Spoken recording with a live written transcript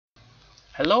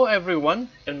Hello everyone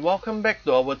and welcome back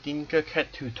to our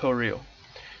TinkerCAD tutorial.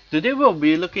 Today we'll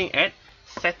be looking at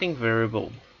setting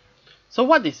variable. So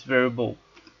what is variable?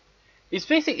 It's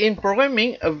basic in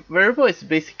programming. A variable is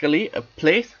basically a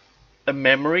place, a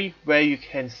memory where you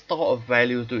can store a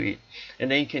value to it, and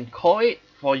then you can call it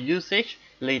for usage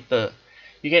later.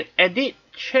 You can edit,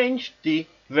 change the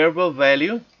variable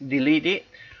value, delete it,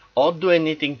 or do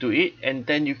anything to it, and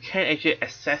then you can actually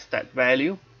access that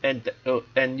value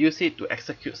and use it to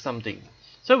execute something.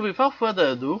 So without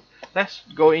further ado, let's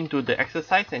go into the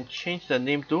exercise and change the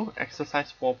name to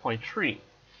exercise 4.3.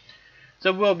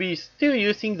 So we'll be still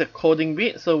using the coding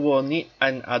bit, so we'll need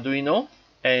an Arduino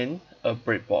and a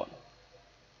breadboard.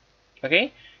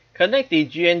 Okay, connect the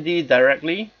GND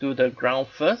directly to the ground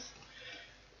first.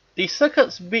 The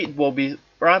circuits bit will be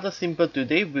rather simple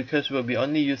today because we'll be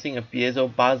only using a piezo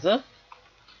buzzer,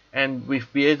 and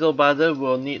with piezo buzzer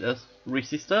we'll need a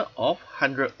resistor of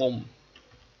 100 ohm.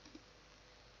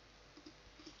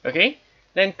 Okay,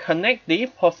 then connect the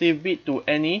positive bit to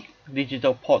any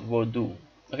digital port will do.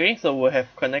 Okay, so we'll have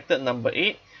connected number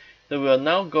 8. So we'll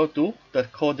now go to the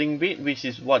coding bit, which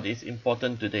is what is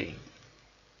important today.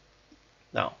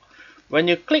 Now, when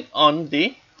you click on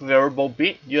the variable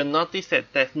bit, you'll notice that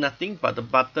there's nothing but the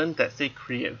button that says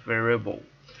create variable.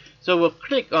 So we'll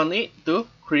click on it to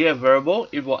create variable.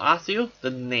 It will ask you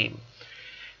the name.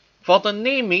 For the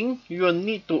naming, you will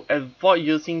need to avoid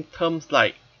using terms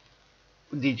like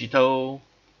digital,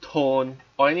 tone,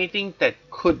 or anything that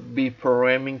could be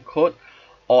programming code,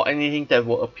 or anything that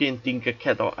will appear in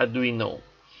TinkerCAD or Arduino.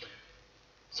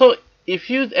 So if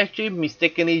you actually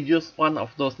mistakenly use one of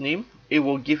those names, it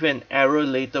will give you an error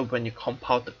later when you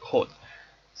compile the code.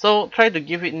 So try to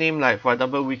give it name, like for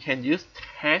example we can use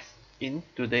test in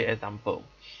today's example.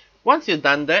 Once you've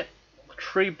done that,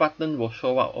 3 buttons will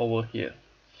show up over here.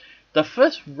 The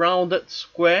first rounded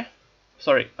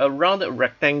rounded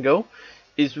rectangle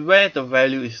is where the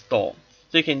value is stored.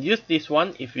 So you can use this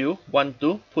one if you want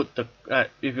to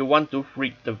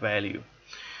read the value.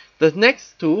 The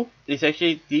next two is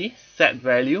actually the set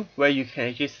value, where you can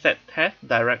actually set test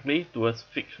directly to a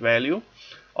fixed value,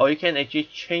 or you can actually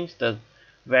change the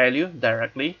value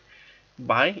directly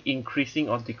by increasing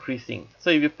or decreasing. So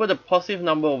if you put a positive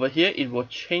number over here, it will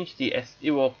change the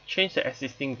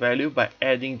existing value by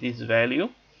adding this value,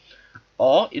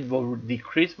 or it will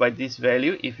decrease by this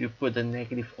value if you put the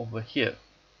negative over here.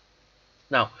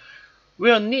 Now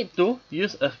we'll need to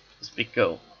use a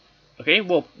speaker. Okay,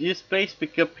 we'll use play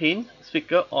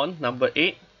speaker on number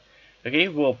 8. Okay,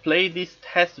 we'll play this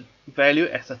test value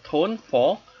as a tone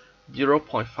for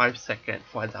 0.5 seconds,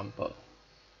 for example.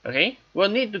 Okay, we'll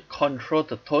need to control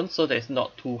the tone so that it's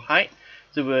not too high.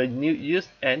 So we'll use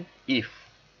an if.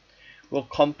 We'll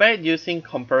compare using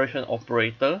comparison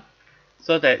operator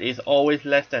so that it's always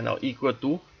less than or equal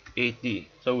to 80.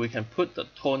 So we can put the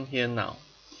tone here now.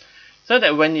 So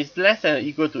that when it's less than or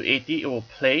equal to 80, it will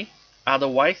play.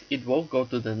 Otherwise, it will go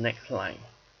to the next line.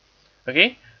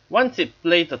 Okay, once it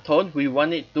plays the tone, we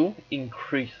want it to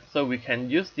increase. So we can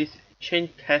use this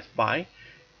change test by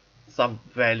some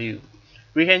value.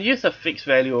 We can use a fixed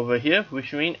value over here,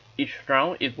 which means each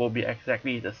round it will be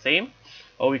exactly the same.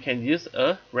 Or we can use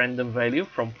a random value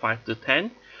from 5 to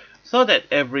 10, so that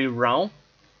every round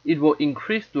it will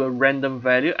increase to a random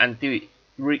value until it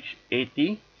reaches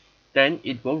 80. Then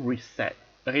it will reset.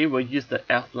 Okay, we'll use the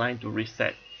else line to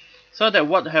reset. So that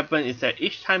what happens is that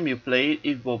each time you play it,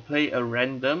 it will play a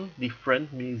random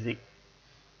different music.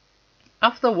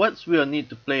 Afterwards, we'll need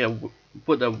to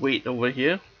put a wait over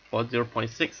here for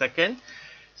 0.6 seconds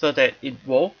so that it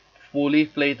will fully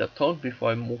play the tone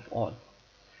before I move on.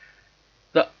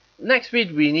 The next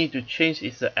bit we need to change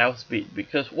is the else bit,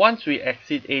 because once we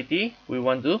exceed 80, we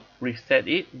want to reset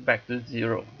it back to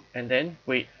 0 and then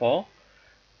wait for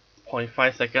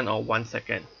 0.5 seconds or 1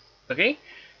 second. Okay,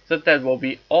 so that will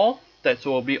be all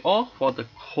for the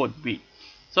code bit.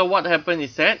 So what happens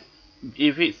is that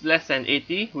if it's less than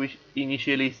 80, which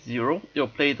initially is 0, it will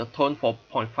play the tone for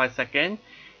 0.5 seconds,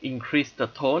 increase the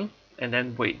tone, and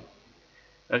then wait.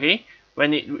 Okay,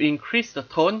 when it increase the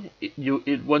tone,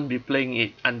 it won't be playing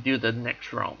it until the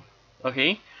next round.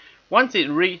 Okay, once it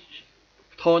reach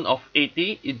tone of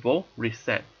 80, it will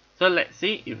reset. So let's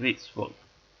see if it's worked.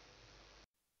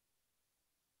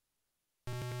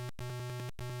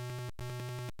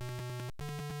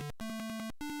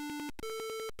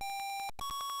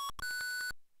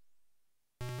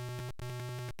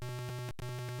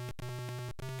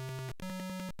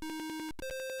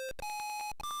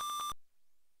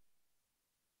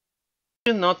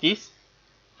 You notice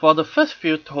for the first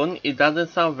few tones it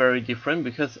doesn't sound very different,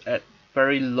 because at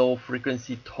very low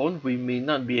frequency tone, we may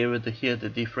not be able to hear the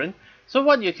difference. So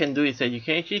what you can do is that you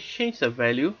can actually change the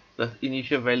value, the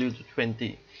initial value, to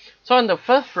 20. So on the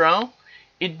first round,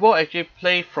 it will actually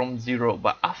play from 0,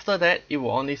 but after that it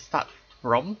will only start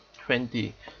from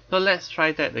 20. So let's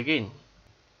try that again.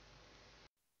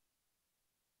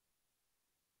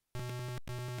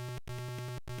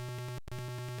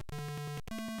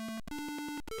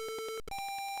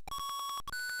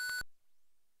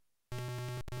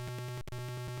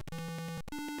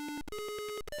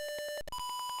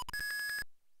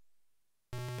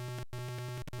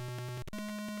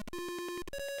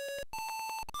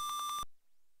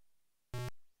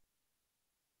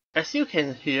 As you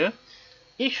can hear,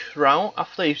 each round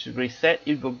after each reset,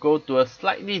 it will go to a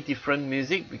slightly different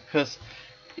music, because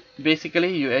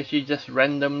basically you actually just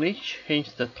randomly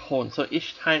change the tone, so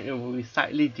each time it will be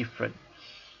slightly different.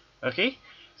 Okay,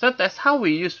 so that's how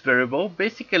we use variable.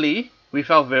 Basically,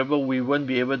 without variable we won't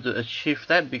be able to achieve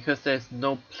that, because there's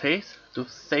no place to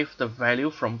save the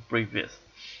value from previous.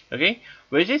 Okay,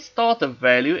 we just store the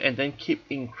value and then keep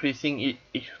increasing it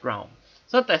each round.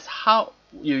 So that's how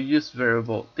you use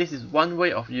variable. This is one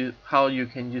way of how you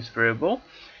can use variable.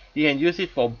 You can use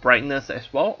it for brightness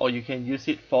as well, or you can use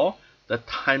it for the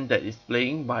time that is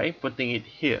playing by putting it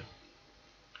here.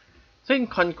 So in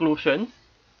conclusion,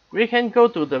 we can go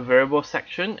to the variable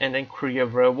section and then create a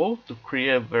variable to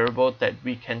create a variable that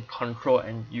we can control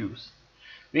and use.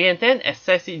 We can then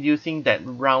access it using that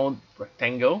round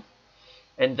rectangle,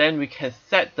 and then we can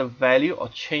set the value or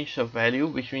change the value,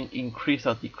 which means increase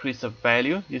or decrease the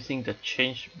value using the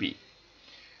change B.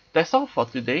 That's all for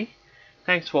today.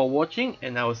 Thanks for watching,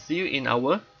 and I will see you in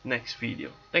our next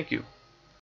video. Thank you.